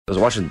I was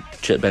watching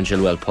Ben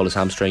Chilwell pull his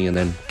hamstring and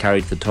then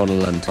carried to the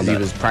tunnel, and he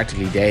was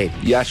practically dead.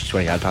 Yeah, actually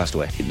swear he had passed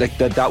away. Like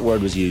that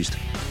word was used.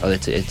 Oh,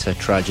 it's a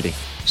tragedy.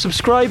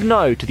 Subscribe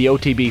now to the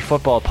OTB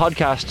Football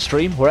Podcast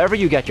stream wherever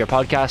you get your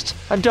podcasts,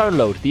 and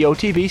download the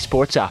OTB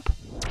Sports app.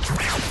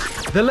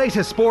 The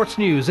latest sports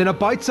news in a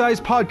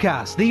bite-sized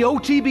podcast, the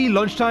OTB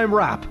Lunchtime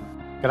Wrap.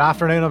 Good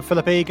afternoon, I'm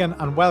Philip Egan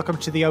and welcome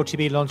to the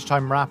OTB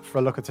Lunchtime Wrap for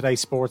a look at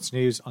today's sports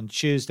news on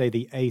Tuesday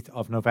the 8th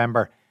of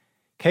November.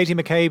 Katie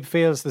McCabe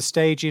feels the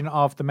staging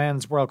of the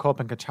Men's World Cup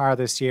in Qatar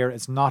this year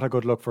is not a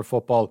good look for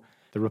football.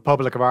 The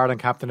Republic of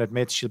Ireland captain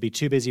admits she'll be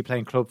too busy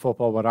playing club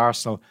football with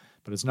Arsenal,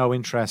 but has no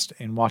interest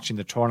in watching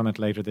the tournament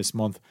later this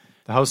month.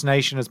 The host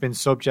nation has been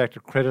subject to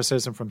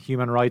criticism from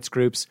human rights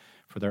groups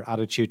for their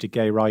attitude to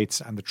gay rights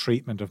and the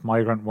treatment of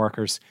migrant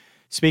workers.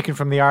 Speaking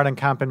from the Ireland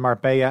camp in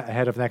Marbella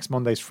ahead of next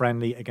Monday's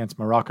friendly against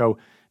Morocco,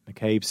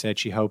 McCabe said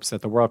she hopes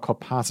that the World Cup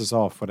passes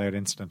off without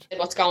incident.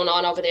 What's going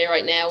on over there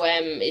right now,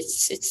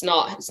 it's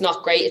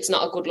not great. It's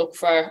not a good look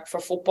for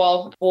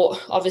football.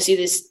 But obviously,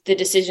 the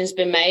decision's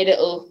been made.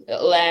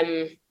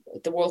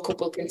 The World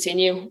Cup will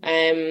continue,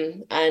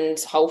 and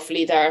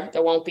hopefully there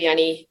won't be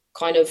any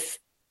kind of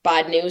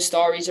bad news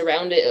stories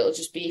around it. It'll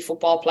just be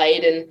football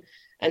played,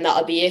 and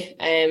that'll be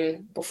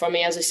it. But for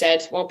me, as I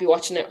said, won't be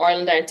watching it.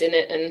 Ireland aren't in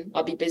it, and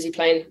I'll be busy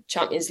playing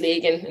Champions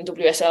League and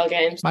WSL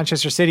games.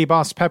 Manchester City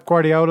boss Pep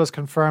Guardiola has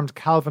confirmed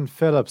Calvin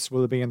Phillips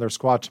will be in their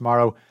squad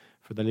tomorrow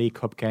for the League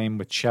Cup game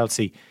with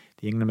Chelsea.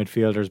 The England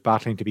midfielder is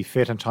battling to be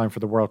fit in time for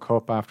the World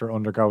Cup after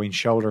undergoing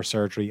shoulder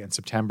surgery in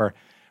September.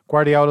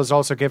 Guardiola has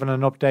also given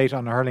an update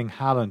on Erling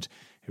Haaland,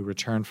 who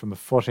returned from a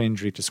foot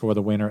injury to score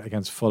the winner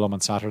against Fulham on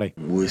Saturday.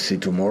 We'll see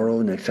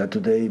tomorrow, next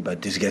Saturday,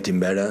 but it's getting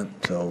better.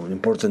 So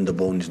important, the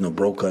bone is not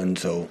broken,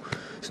 so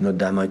it's not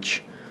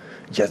damaged.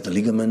 Just the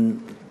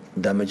ligament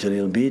damaged a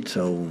little bit,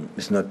 so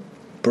it's not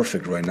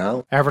perfect right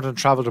now. Everton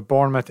travel to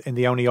Bournemouth in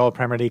the only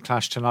All-Premier League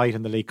clash tonight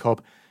in the League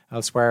Cup.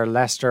 Elsewhere,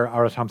 Leicester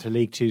are at home to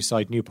League Two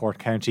side Newport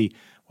County,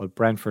 while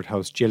Brentford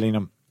host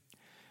Gillingham.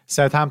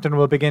 Southampton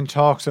will begin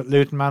talks with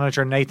Luton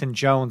manager Nathan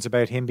Jones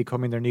about him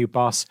becoming their new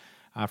boss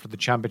after the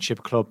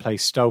Championship club play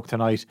Stoke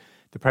tonight.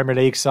 The Premier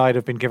League side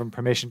have been given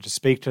permission to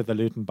speak to the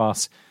Luton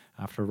boss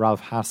after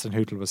Ralph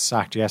Hasenhüttl was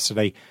sacked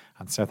yesterday,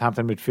 and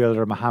Southampton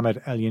midfielder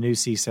Mohamed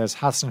El-Yunusi says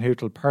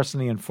Hasenhüttl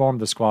personally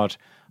informed the squad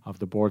of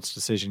the board's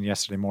decision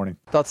yesterday morning.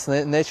 That's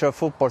the nature of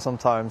football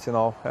sometimes,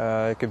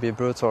 it can be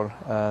brutal,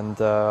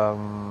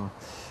 and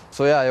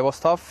so yeah, it was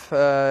tough.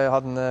 I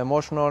had an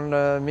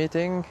emotional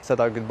meeting, said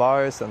our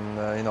goodbyes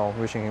and,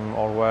 wishing him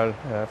all well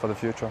for the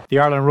future. The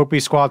Ireland rugby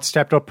squad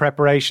stepped up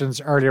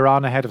preparations earlier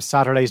on ahead of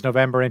Saturday's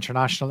November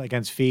International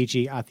against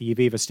Fiji at the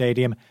Aviva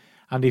Stadium.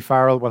 Andy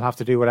Farrell will have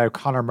to do without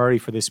Conor Murray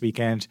for this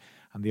weekend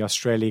and the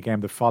Australia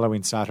game the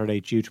following Saturday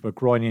due to a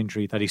groin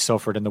injury that he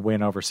suffered in the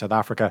win over South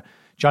Africa.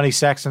 Johnny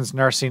Sexton's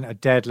nursing a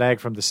dead leg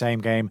from the same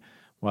game,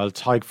 while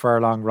Tyke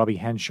Furlong, Robbie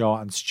Henshaw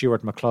and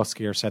Stuart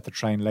McCluskey are set to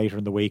train later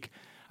in the week.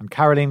 And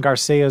Caroline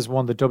Garcia's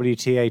won the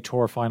WTA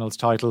Tour Finals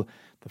title.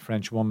 The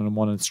French woman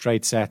won in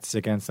straight sets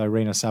against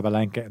Irina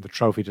Sabalenka in the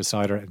trophy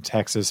decider in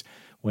Texas,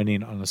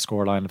 winning on a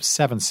scoreline of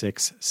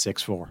 7-6,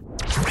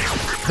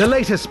 6-4. The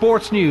latest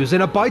sports news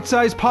in a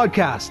bite-sized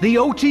podcast, the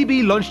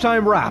OTB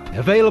Lunchtime Wrap,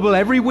 available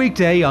every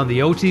weekday on the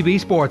OTB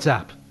Sports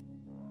app.